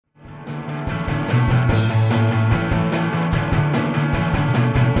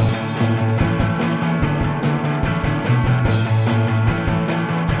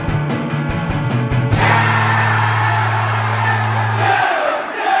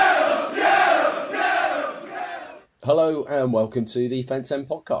and welcome to the Fence End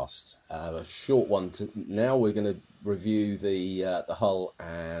podcast. A short one now. We're going to review the Hull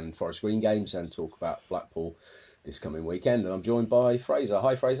and Forest Green games and talk about Blackpool this coming weekend. And I'm joined by Fraser.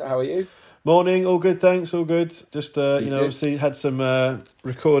 Hi, Fraser. How are you? Morning. All good, thanks. All good. Just obviously had some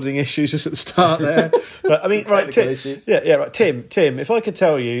recording issues just at the start there. But I mean, right, Tim. Right, Tim. If I could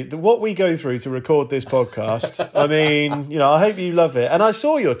tell you what we go through to record this podcast, I mean, I hope you love it. And I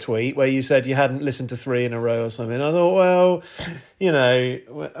saw your tweet where you said you hadn't listened to 3 in a row or something. I thought, well,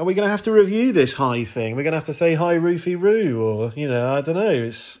 are we going to have to review this high thing? We're going to have to say hi, Roofy Roo, or I don't know.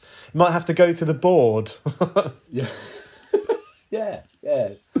 You might have to go to the board. Yeah. Yeah.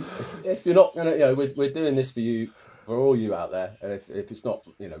 If you're not gonna, we're doing this for all you out there, and if it's not,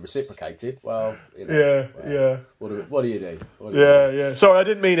 reciprocated, well, What do you do? Yeah. Sorry, I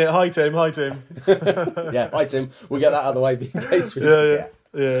didn't mean it. Hi, Tim. Yeah, hi, Tim. We'll get that out of the way in case we forget.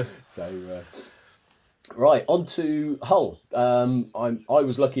 Yeah. So, right, on to Hull. I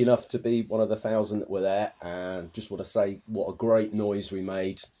was lucky enough to be one of the 1,000 that were there, and just want to say what a great noise we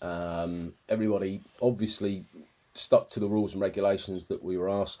made. Everybody obviously stuck to the rules and regulations that we were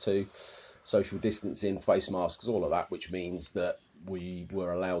asked to, social distancing, face masks, all of that, which means that we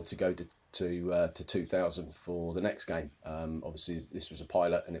were allowed to go to 2,000 for the next game. Obviously, this was a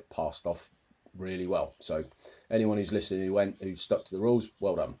pilot and it passed off really well. So anyone who's listening who stuck to the rules,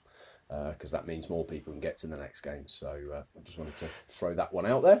 well done, because that means more people can get to the next game. So I just wanted to throw that one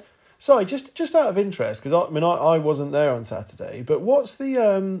out there. Sorry, just out of interest, because I wasn't there on Saturday. But what's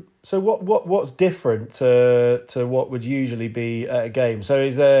the what's different to what would usually be at a game? So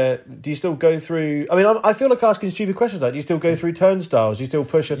do you still go through? I mean, I feel like asking stupid questions. Like, do you still go through turnstiles? Do you still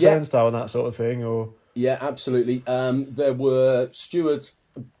push a turnstile and that sort of thing? Or yeah, absolutely. There were stewards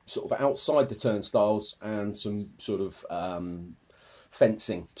sort of outside the turnstiles and some sort of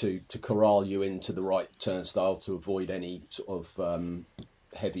fencing to corral you into the right turnstile to avoid any sort of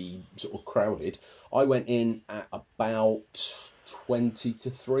heavy sort of crowded. I went in at about 20 to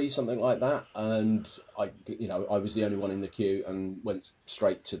 3, something like that, and I was the only one in the queue and went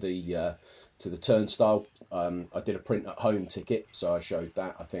straight to the turnstile. I did a print at home ticket, so I showed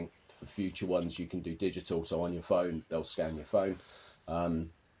that. I think for future ones you can do digital, so on your phone they'll scan your phone.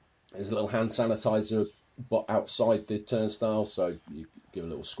 There's a little hand sanitizer outside the turnstile, so you give a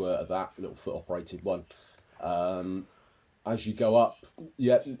little squirt of that, a little foot operated one. As you go up,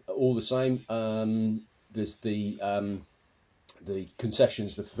 all the same. There's the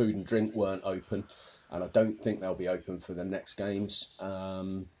concessions, the food and drink weren't open, and I don't think they'll be open for the next games.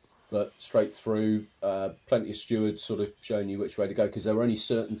 But straight through, plenty of stewards sort of showing you which way to go, because there were only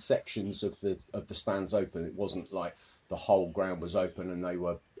certain sections of the stands open. It wasn't like the whole ground was open and they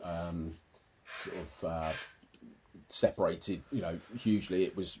were separated,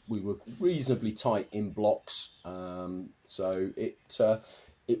 hugely. We were reasonably tight in blocks, so it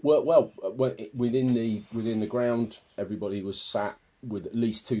worked well. Within the ground, everybody was sat with at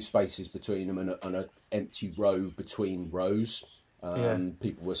least 2 spaces between them and an empty row between rows.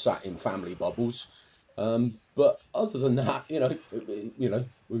 People were sat in family bubbles, but other than that,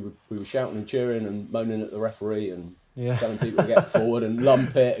 we were shouting and cheering and moaning at the referee and telling people to get forward and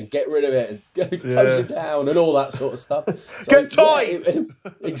lump it and get rid of it and close it down and all that sort of stuff. So, get tight!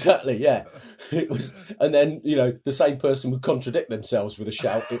 Exactly, yeah. It was, and then the same person would contradict themselves with a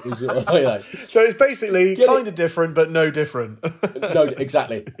shout. It was, So it's basically kind of different, but no different. No,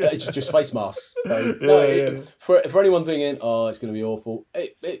 exactly. It's just face masks. So, For anyone thinking, it's going to be awful,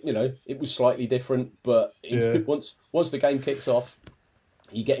 it was slightly different, but once the game kicks off,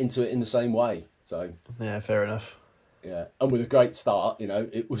 you get into it in the same way. So yeah, fair enough. Yeah, and with a great start,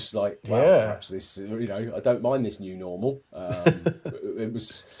 it was like, wow, perhaps this, I don't mind this new normal. It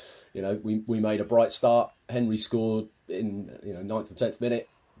was, we made a bright start. Henry scored in, 9th or 10th minute,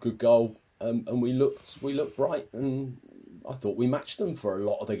 good goal, and we looked bright, and I thought we matched them for a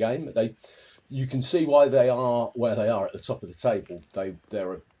lot of the game. You can see why they are where they are at the top of the table.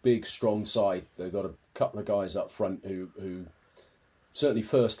 They're a big, strong side. They've got a couple of guys up front who certainly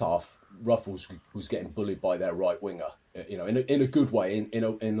first half, Ruffles was getting bullied by their right winger, in a good way,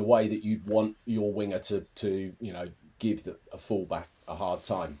 in the way that you'd want your winger to give a fullback a hard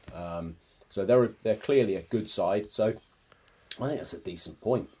time. So they're clearly a good side. So I think that's a decent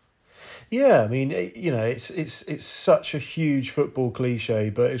point. Yeah, I mean, it's such a huge football cliche,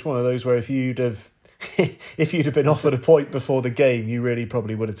 but it's one of those where if you'd have been offered a point before the game, you really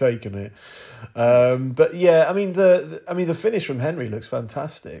probably would have taken it. But yeah, I mean the finish from Henry looks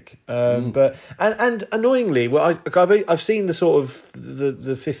fantastic. But and annoyingly, well, I've seen the sort of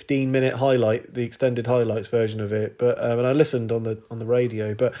the 15-minute highlight, the extended highlights version of it, but and I listened on the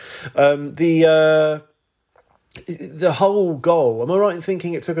radio, but the whole goal. Am I right in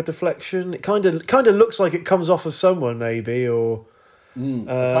thinking it took a deflection? It kind of looks like it comes off of someone, maybe, or.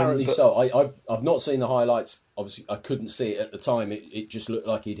 Apparently so. I've not seen the highlights. Obviously, I couldn't see it at the time. It just looked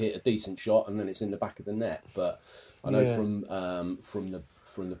like he'd hit a decent shot, and then it's in the back of the net. But I know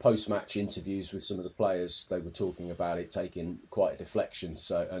from the post-match interviews with some of the players, they were talking about it taking quite a deflection.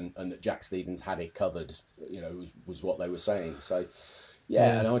 So and that Jack Stephens had it covered. Was what they were saying. So.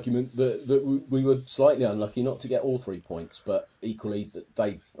 Yeah, an argument that we were slightly unlucky not to get all 3 points, but equally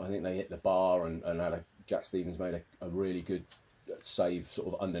I think they hit the bar and Jack Stephens made a really good save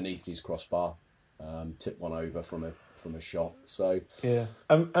sort of underneath his crossbar, tipped one over from a shot. So yeah,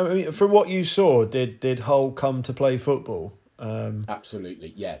 I mean, from what you saw, did Hull come to play football?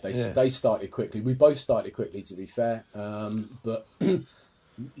 Absolutely, yeah. They started quickly. We both started quickly, to be fair, but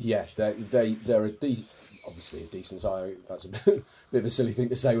yeah, they're obviously a decent side. That's a bit of a silly thing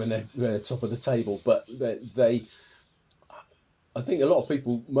to say when they're top of the table, but I think a lot of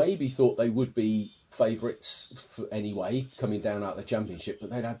people maybe thought they would be favourites anyway, coming down out of the Championship,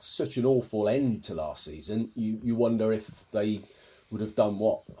 but they'd had such an awful end to last season. You wonder if they would have done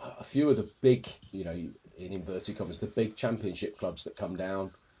what a few of the big, in inverted commas, the big Championship clubs that come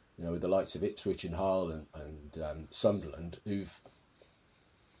down, with the likes of Ipswich and Hull and Sunderland,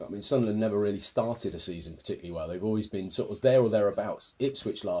 Sunderland never really started a season particularly well. They've always been sort of there or thereabouts.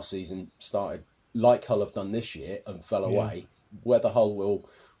 Ipswich last season started like Hull have done this year and fell away. Whether Hull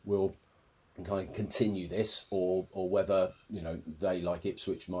will kind of continue this or whether they, like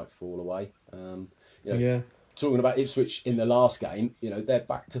Ipswich, might fall away. Talking about Ipswich in the last game, they're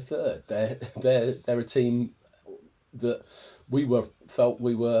back to third. They're a team that we felt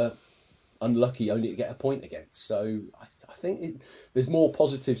we were unlucky only to get a point against. So I think there's more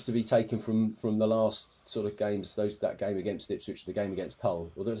positives to be taken from the last sort of games. That game against Ipswich, the game against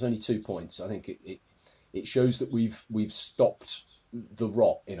Hull. Well, there's only 2 points. I think it shows that we've stopped the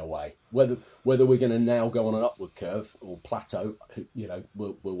rot in a way. Whether we're going to now go on an upward curve or plateau,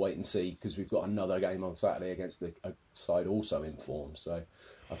 we'll wait and see, because we've got another game on Saturday against a side also in form. So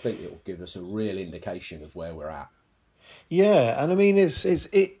I think it will give us a real indication of where we're at. Yeah, and I mean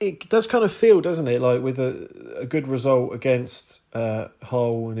it does kind of feel, doesn't it, like with a good result against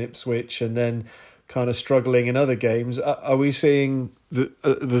Hull and Ipswich, and then kind of struggling in other games. Are we seeing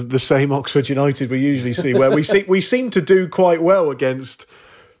the same Oxford United we usually see, where we seem to do quite well against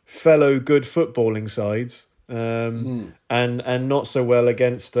fellow good footballing sides, and not so well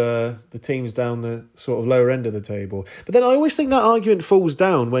against the teams down the sort of lower end of the table? But then I always think that argument falls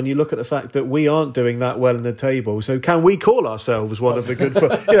down when you look at the fact that we aren't doing that well in the table. So can we call ourselves one of the good?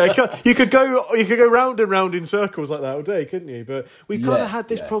 You could go round and round in circles like that all day, couldn't you? But we've kind of had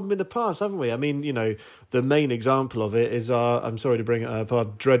this problem in the past, haven't we? I mean, the main example of it is I'm sorry to bring it up, our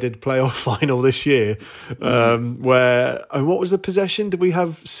dreaded playoff final this year, where, and what was the possession? Did we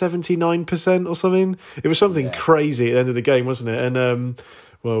have 79% or something? It was something crazy at the end of the game, wasn't it? And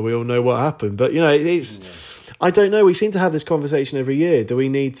well, we all know what happened. But it's I don't know. We seem to have this conversation every year. Do we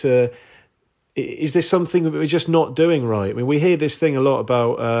need to? Is this something that we're just not doing right? I mean, we hear this thing a lot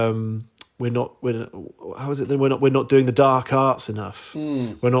about we're not doing the dark arts enough.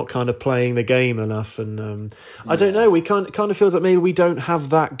 We're not kind of playing the game enough, and I don't know. We kind of feels like maybe we don't have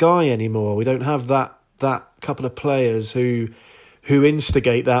that guy anymore. We don't have that couple of players who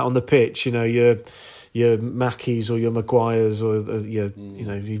instigate that on the pitch. Your Mackies or your Maguires or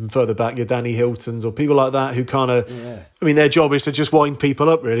even further back, your Danny Hiltons or people like that who kind of, I mean, their job is to just wind people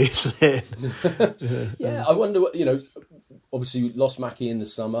up, really, isn't it? I wonder what, obviously we lost Mackie in the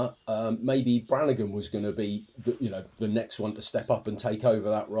summer. Maybe Brannigan was going to be the next one to step up and take over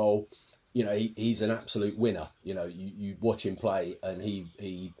that role. He's an absolute winner. You watch him play and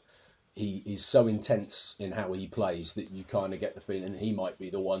he is so intense in how he plays that you kind of get the feeling he might be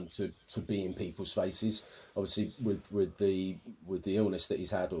the one to be in people's faces. Obviously, with the illness that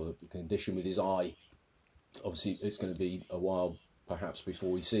he's had, or the condition with his eye, obviously it's going to be a while perhaps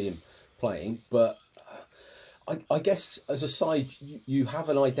before we see him playing. But I guess as a side, you have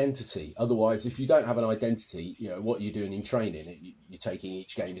an identity. Otherwise, if you don't have an identity, what are you doing in training? You're taking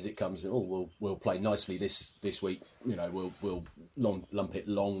each game as it comes. And we'll play nicely this week. We'll lump it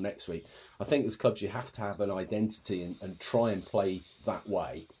long next week. I think as clubs, you have to have an identity and try and play that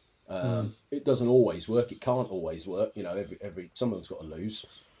way. It doesn't always work. It can't always work. Someone's got to lose.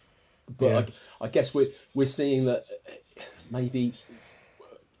 But I guess we're seeing that maybe.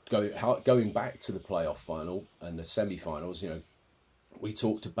 Going back to the playoff final and the semi-finals, we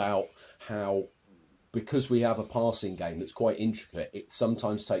talked about how, because we have a passing game that's quite intricate, it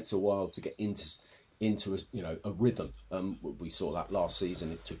sometimes takes a while to get into a rhythm. We saw that last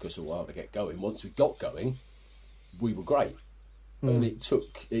season. It took us a while to get going. Once we got going, we were great. And it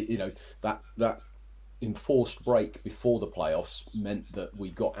took, that enforced break before the playoffs meant that we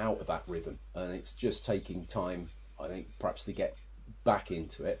got out of that rhythm, and it's just taking time, I think, perhaps to get back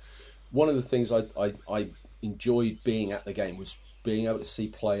into it. One of the things I enjoyed being at the game was being able to see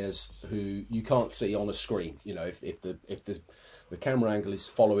players who you can't see on a screen. If the camera angle is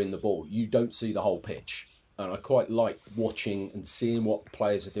following the ball, you don't see the whole pitch. And I quite like watching and seeing what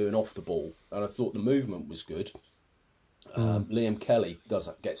players are doing off the ball. And I thought the movement was good. Liam Kelly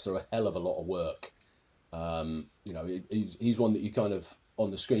gets through a hell of a lot of work. He's one that you kind of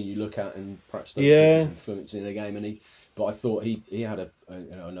on the screen you look at and perhaps don't think he's influencing the game. But I thought he had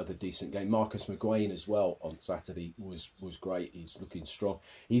another decent game. Marcus McGuane as well on Saturday was great. He's looking strong.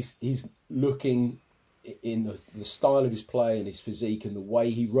 He's looking in the style of his play and his physique and the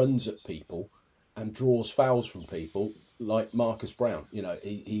way he runs at people and draws fouls from people like Marcus Brown.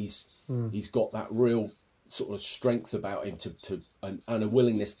 He's got that real sort of strength about him and a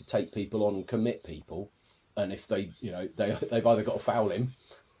willingness to take people on and commit people. And if they've either got to foul him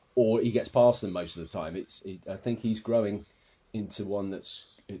or he gets past them most of the time. I think he's growing into one that's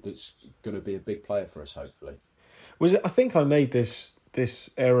going to be a big player for us, hopefully. Was it? I think I made this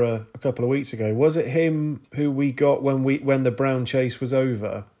error a couple of weeks ago. Was it him who we got when the Brown chase was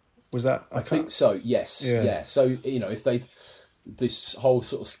over? Was that? I think so. Yes. Yeah. So if this whole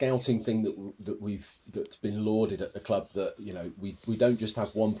sort of scouting thing that's been lauded at the club, that we don't just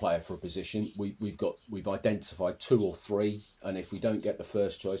have one player for a position. We've identified 2 or 3, and if we don't get the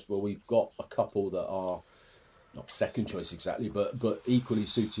first choice, well, we've got a couple that are not second choice exactly, but equally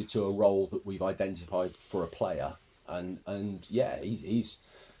suited to a role that we've identified for a player. And yeah, he's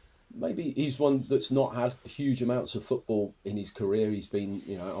one that's not had huge amounts of football in his career. He's been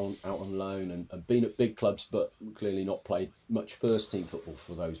out on loan and been at big clubs, but clearly not played much first team football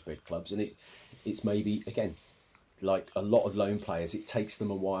for those big clubs. And it's maybe, again, like a lot of loan players, it takes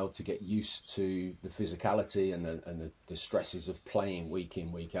them a while to get used to the physicality and the stresses of playing week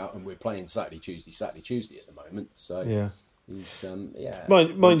in, week out. And we're playing Saturday, Tuesday at the moment. So yeah, he's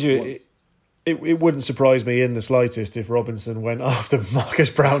mind you. It wouldn't surprise me in the slightest if Robinson went after Marcus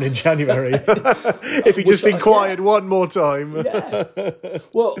Brown in January. If he just inquired one more time. Yeah.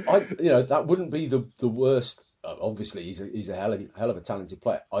 Well, that wouldn't be the worst. Obviously, he's a hell of a talented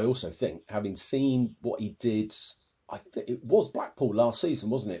player. I also think, having seen what he did, I think it was Blackpool last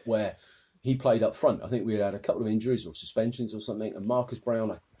season, wasn't it, where he played up front. I think we had a couple of injuries or suspensions or something, and Marcus Brown,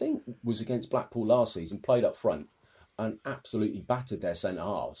 I think, was against Blackpool last season, played up front and absolutely battered their centre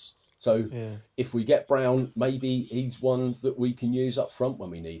halves. So if we get Brown, maybe he's one that we can use up front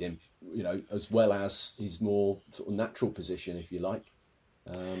when we need him, as well as his more sort of natural position, if you like,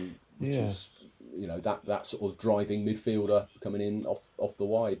 which is, that sort of driving midfielder coming in off the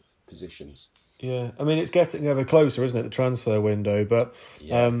wide positions. Yeah, I mean, it's getting ever closer, isn't it, the transfer window? But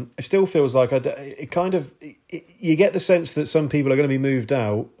it still feels like you get the sense that some people are going to be moved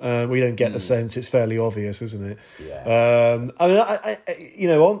out. We don't get the sense; it's fairly obvious, isn't it? Yeah.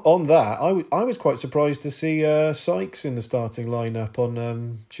 On that, I was quite surprised to see Sykes in the starting lineup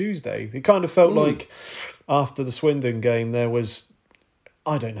on Tuesday. It kind of felt like after the Swindon game, there was,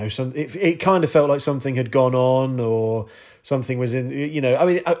 I don't know, it kind of felt like something had gone on or something was in,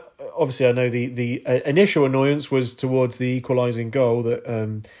 obviously I know the initial annoyance was towards the equalising goal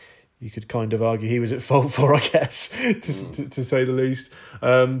that you could kind of argue he was at fault for, I guess, to say the least.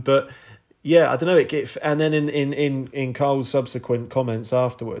 But yeah, I don't know. And then in Carl's subsequent comments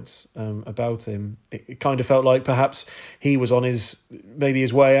afterwards about him, it kind of felt like perhaps he was on his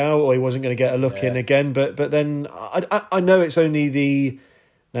way out, or he wasn't going to get a look in again. But then I know it's only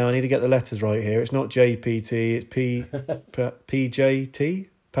now I need to get the letters right here. It's not JPT, it's PJT,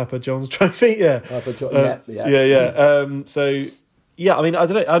 Papa John's Trophy. Yeah. Papa John, So yeah, I mean, I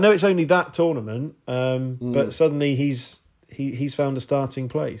don't know. I know it's only that tournament, but suddenly he's found a starting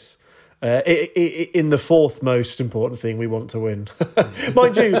place. In the fourth most important thing we want to win,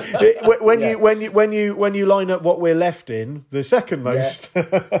 mind you, when you line up what we're left in, the second most.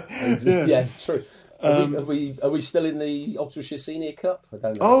 Yeah, true. Are we still in the Oxfordshire Senior Cup? I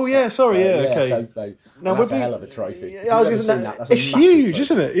don't know. Oh yeah, sorry, okay. So that's a hell of a trophy. I was going to say that. It's huge,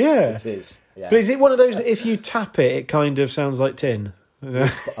 isn't it? Yeah, it is. Yeah. But is it one of those that if you tap it, it kind of sounds like tin?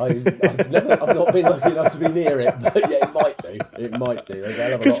 I've not been lucky enough to be near it, but yeah, it might do. There's a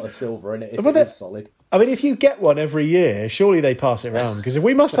hell of a lot of silver in it if it is solid. I mean, if you get one every year, surely they pass it around, because if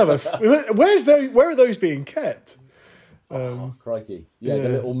we must have where are those being kept? Crikey. Yeah, the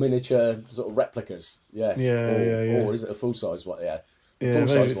little miniature sort of replicas. Yes. Or is it a full-size one? Yeah. The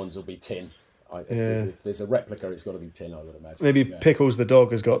full-size ones will be tin. If there's a replica, it's got to be tin, I would imagine. Maybe Pickles the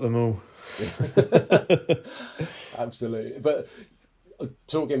dog has got them all. Absolutely. But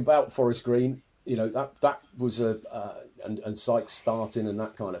talking about Forest Green, that was and Sykes starting and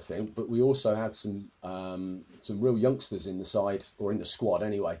that kind of thing. But we also had some real youngsters in the side, or in the squad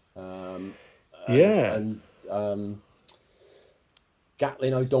anyway.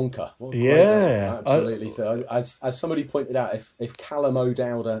 Gatlin O'Donker. Absolutely. As somebody pointed out, if Callum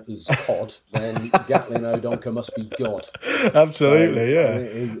O'Dowda is COD, then Gatlin O'Donker must be God. Absolutely,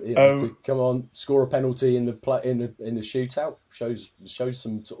 to come on, score a penalty in the shootout shows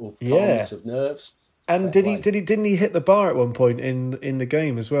some sort of calmness of nerves. And didn't he hit the bar at one point in the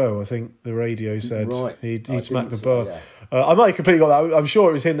game as well? I think the radio said he smacked the bar. Yeah. I might have completely got that. I'm sure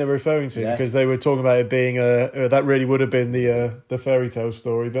it was him they were referring to because they were talking about it being that really would have been the fairy tale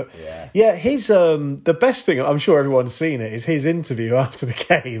story. But his the best thing, I'm sure everyone's seen it, is his interview after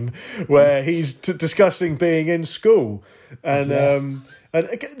the game where he's discussing being in school and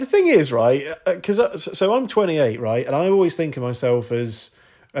the thing is, right, because I'm 28, right, and I always think of myself as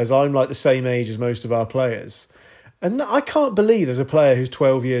I'm like the same age as most of our players. And I can't believe there's a player who's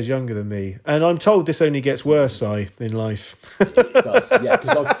 12 years younger than me. And I'm told this only gets worse, in life. It does, yeah.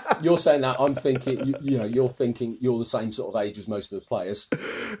 Because you're saying that, I'm thinking, you're thinking you're the same sort of age as most of the players.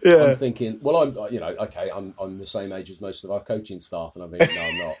 Yeah. I'm thinking, well, I'm the same age as most of our coaching staff. And I'm thinking, no,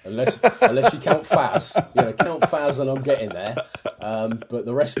 I'm not. Unless you count Faz. Count Faz and I'm getting there. But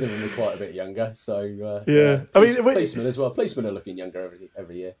the rest of them are quite a bit younger. So, policemen as well. Policemen are looking younger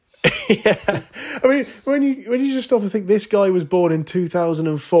every year. Yeah, I mean, when you just stop and think this guy was born in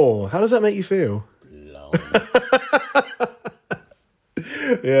 2004, how does that make you feel?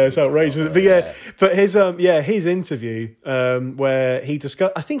 Yeah, it's outrageous. But his interview where he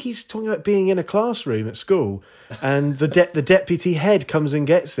discussed, I think he's talking about being in a classroom at school, and the deputy head comes and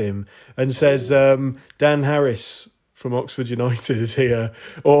gets him and says, Dan Harris from Oxford United is here,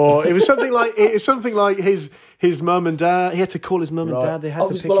 or it was something like his mum and dad. He had to call his mum and dad. They had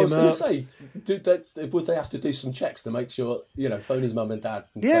to pick him up. I was going to say, would they have to do some checks to make sure, phone his mum and dad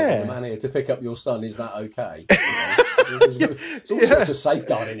and say, there's a man here to pick up your son, is that okay? It's all sorts of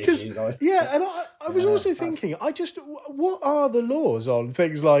safeguarding issues. Yeah, and I was also thinking, what are the laws on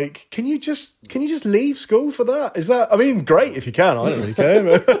things like, can you just leave school for that? Is that, I mean, great if you can, I don't really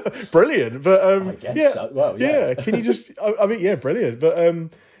care. Brilliant, but I guess so. Well, yeah. Can you just, brilliant, but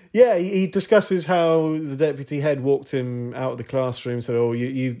he discusses how the deputy head walked him out of the classroom, said, "Oh,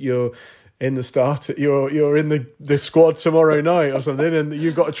 you're in the start, you're in the squad tomorrow night or something, and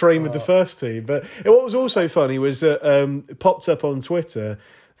you've got to train with the first team." But what was also funny was that it popped up on Twitter.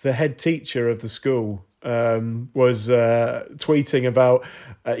 The head teacher of the school was tweeting about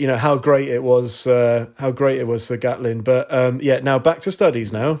how great it was for Gatlin. But now back to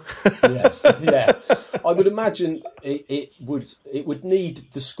studies now. Yes, yeah. I would imagine it would need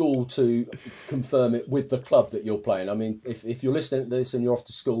the school to confirm it with the club that you're playing. I mean, if you're listening to this and you're off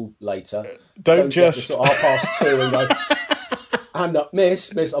to school later, don't just get to 2:30 and go, hand up,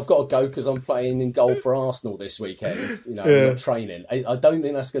 miss, I've got to go because I'm playing in goal for Arsenal this weekend. I'm not training. I don't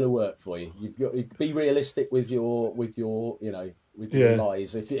think that's going to work for you. You've got to be realistic with your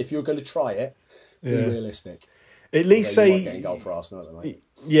lies. If you're going to try it, be realistic. At least say getting goal for Arsenal at the moment.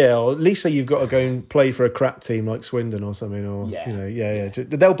 Yeah, or at least say you've got to go and play for a crap team like Swindon or something, or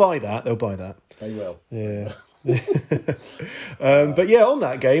they'll buy that. They will. Yeah. But on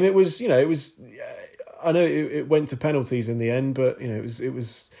that game, it was. I know it went to penalties in the end, but it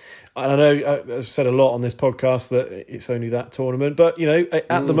was. I know I've said a lot on this podcast that it's only that tournament, but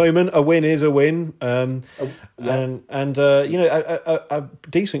at the moment a win is a win, and a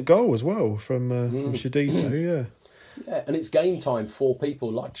decent goal as well from Shadid. Yeah. Yeah, and it's game time for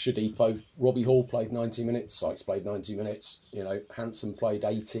people like Shadid played. Robbie Hall played 90 minutes. Sykes played 90 minutes. Hansen played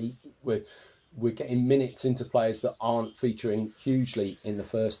 80. We're getting minutes into players that aren't featuring hugely in the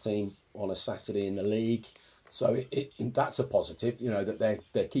first team on a Saturday in the league. So that's a positive. That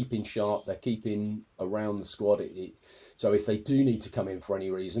they're keeping sharp. They're keeping around the squad. So if they do need to come in for any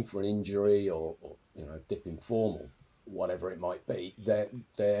reason, for an injury or dip in form or whatever it might be,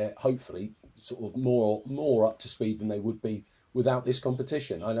 they're hopefully sort of more up to speed than they would be without this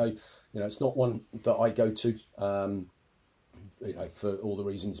competition. I know, it's not one that I go to, for all the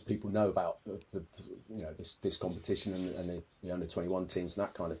reasons people know about this competition and the under 21 teams and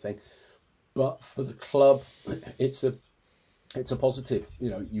that kind of thing. But for the club, it's a positive.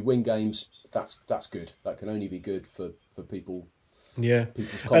 You win games, that's good. That can only be good for people. Yeah,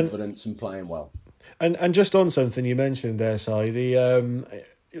 people's confidence and playing well. And just on something you mentioned there, Si,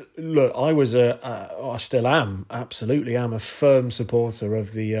 look, I still am, absolutely am a firm supporter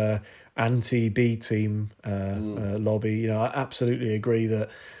of the anti-B team lobby. I absolutely agree that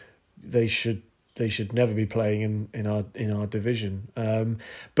they should never be playing in our division.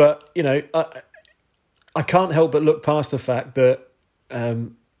 But I can't help but look past the fact that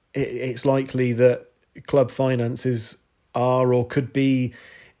it's likely that club finances are or could be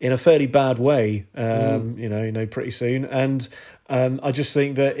in a fairly bad way, pretty soon. And I just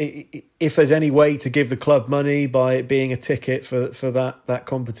think that if there's any way to give the club money by it being a ticket for that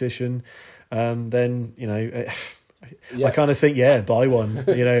competition, then I kind of think, buy one. I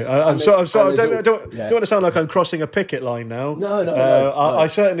don't want to sound like I'm crossing a picket line now. No. I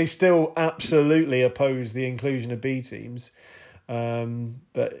certainly still absolutely oppose the inclusion of B teams.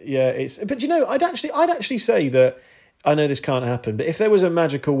 But I'd actually say that, I know this can't happen, but if there was a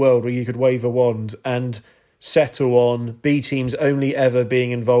magical world where you could wave a wand and settle on B teams only ever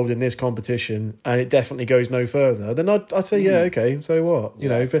being involved in this competition, and it definitely goes no further, then I'd say okay, so what?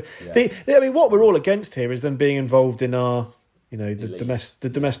 What we're all against here is them being involved in our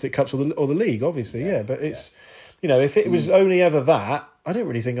the domestic cups or the league, obviously. But it's if it was only ever that, I don't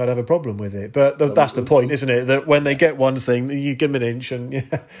really think I'd have a problem with it. But that's the point, isn't it? That when they get one thing, you give them an inch, and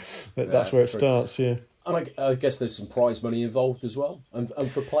that's where it starts. Yeah. And I guess there's some prize money involved as well, and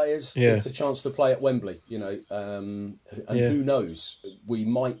for players, it's a chance to play at Wembley. And who knows, we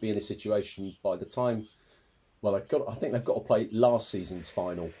might be in a situation by the time. Well, I think they've got to play last season's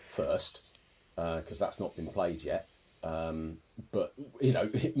final first, because that's not been played yet. But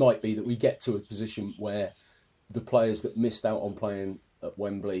it might be that we get to a position where the players that missed out on playing at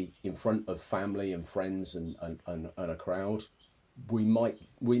Wembley in front of family and friends and a crowd, we might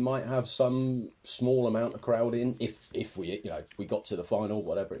have some small amount of crowd in if we we got to the final,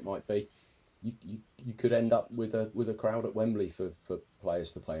 whatever it might be. You could end up with a crowd at Wembley for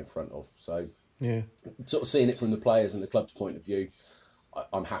players to play in front of. So sort of seeing it from the players and the club's point of view,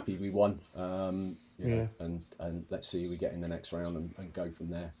 I'm happy we won. And let's see who we get in the next round and go from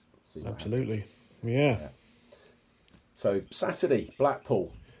there. See absolutely, yeah. So Saturday,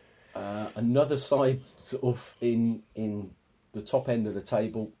 Blackpool, another side sort of in the top end of the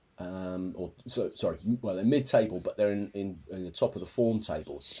table, they're mid-table, but they're in the top of the form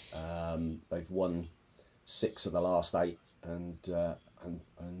tables. They've won 6 of the last 8, and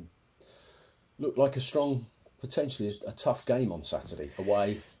looked like a strong, potentially a tough game on Saturday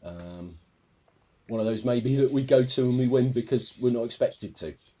away. One of those maybe that we go to and we win because we're not expected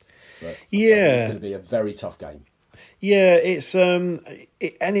to. But it's going to be a very tough game. Yeah, it's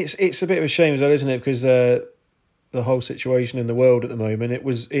it's a bit of a shame as well, isn't it? Because the whole situation in the world at the moment, it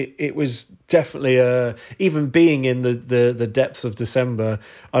was definitely even being in the depths of December,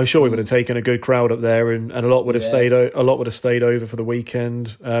 I'm sure we would have taken a good crowd up there, and a lot would have stayed over for the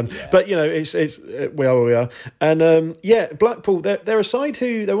weekend. But it's we are where we are, and Blackpool, they're a side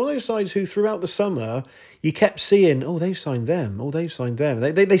they're one of those sides who throughout the summer you kept seeing, they've signed them.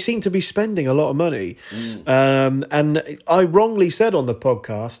 They seem to be spending a lot of money. And I wrongly said on the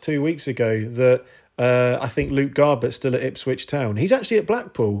podcast 2 weeks ago that I think Luke Garbutt's still at Ipswich Town. He's actually at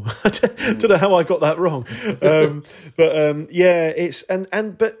Blackpool. I don't know how I got that wrong.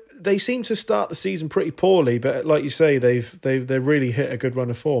 But they seem to start the season pretty poorly. But like you say, they've really hit a good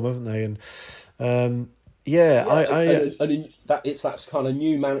run of form, haven't they? And that's kind of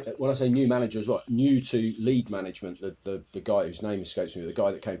new man. When I say new manager as well, new to league management. The guy whose name escapes me, the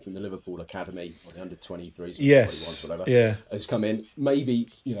guy that came from the Liverpool academy or the under 23s, 21s, whatever, has come in. Maybe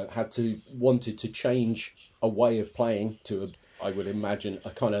wanted to change a way of playing to I would imagine a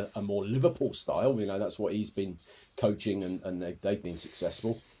kind of a more Liverpool style. That's what he's been coaching, and they've been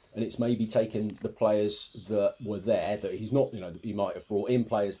successful. And it's maybe taken the players that were there that he's not, he might have brought in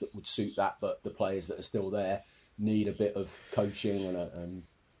players that would suit that, but the players that are still there need a bit of coaching and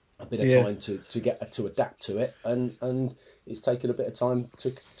a bit of time to get to adapt to it. And it's taken a bit of time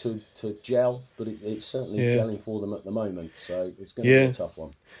to gel, but it's certainly gelling for them at the moment. So it's going to be a tough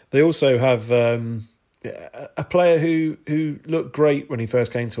one. They also have a player who looked great when he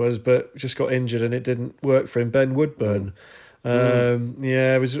first came to us, but just got injured and it didn't work for him, Ben Woodburn.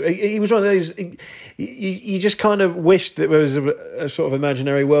 It was. He was one of those. You just kind of wished that there was a sort of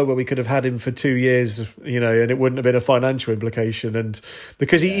imaginary world where we could have had him for 2 years, and it wouldn't have been a financial implication. And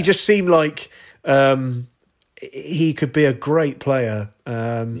because he just seemed like he could be a great player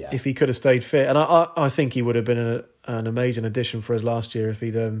if he could have stayed fit. And I think he would have been an amazing addition for us last year if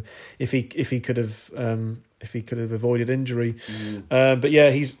he could have avoided injury. But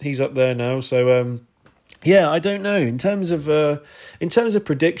he's up there now. So. I don't know. In terms of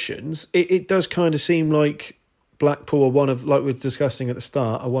predictions, it does kind of seem like Blackpool are one of, like we were discussing at the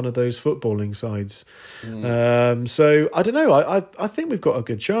start, are one of those footballing sides. So I don't know. I think we've got a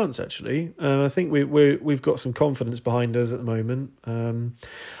good chance actually. I think we've got some confidence behind us at the moment.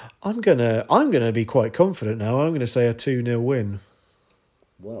 I'm gonna be quite confident now. I'm gonna say a 2-0 win.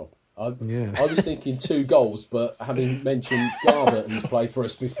 Well, I was thinking 2 goals, but having mentioned Garbutt, who's played for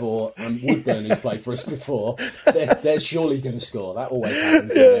us before, and Woodburn, who's played for us before, they're surely going to score. That always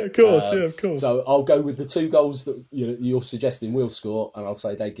happens. Of course. So I'll go with the 2 goals that you're suggesting we'll score, and I'll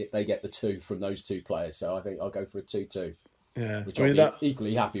say they get the 2 from those 2 players. So I think I'll go for a 2-2. Yeah, which I'll be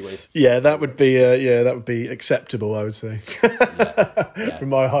equally happy with. Yeah, that would be acceptable, I would say, from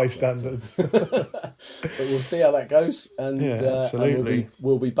my high standards. But we'll see how that goes, and absolutely. And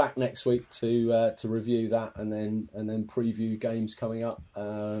we'll be back next week to review that, and then preview games coming up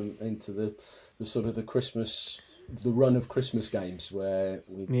into the sort of the run of Christmas games where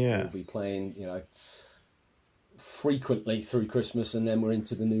we'll be playing, frequently through Christmas, and then we're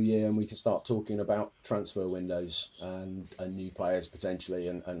into the new year, and we can start talking about transfer windows and new players potentially,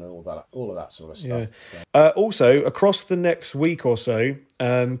 and all of that sort of stuff. Yeah. Also, across the next week or so,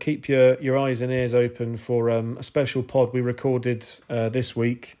 keep your eyes and ears open for a special pod we recorded this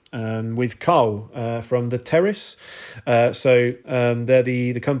week with Carl from The Terrace. So they're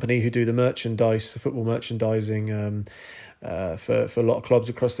the company who do the football merchandising. For a lot of clubs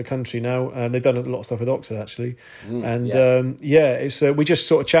across the country now, and they've done a lot of stuff with Oxford actually. We just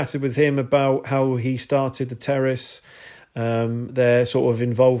sort of chatted with him about how he started The Terrace, their sort of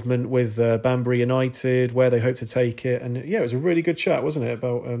involvement with Banbury United, where they hope to take it, and it was a really good chat, wasn't it?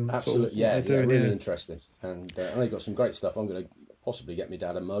 About absolutely, really interesting, and they've got some great stuff. I'm going to possibly get my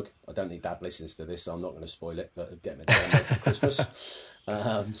dad a mug. I don't think Dad listens to this, so I'm not going to spoil it, but get my dad a mug for Christmas.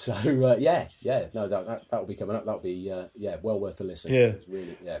 That'll be coming up. That'll be well worth a listen. It's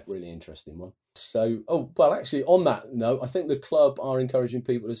really interesting one. So actually on that note, I think the club are encouraging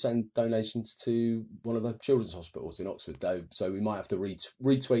people to send donations to one of the children's hospitals in Oxford, though, so we might have to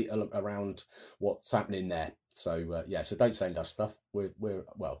retweet around what's happening there. So so don't send us stuff. We're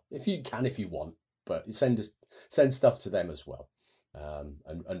if you want, but send stuff to them as well,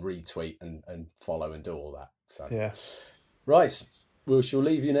 and retweet and follow and do all that. So right. We shall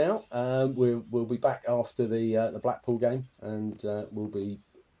leave you now. We'll be back after the Blackpool game, and we'll be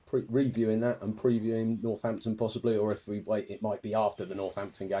reviewing that and previewing Northampton possibly, or if we wait, it might be after the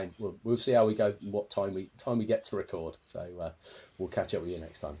Northampton game. We'll see how we go and what time we get to record. So we'll catch up with you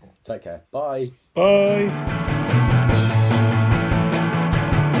next time. Take care. Bye. Bye.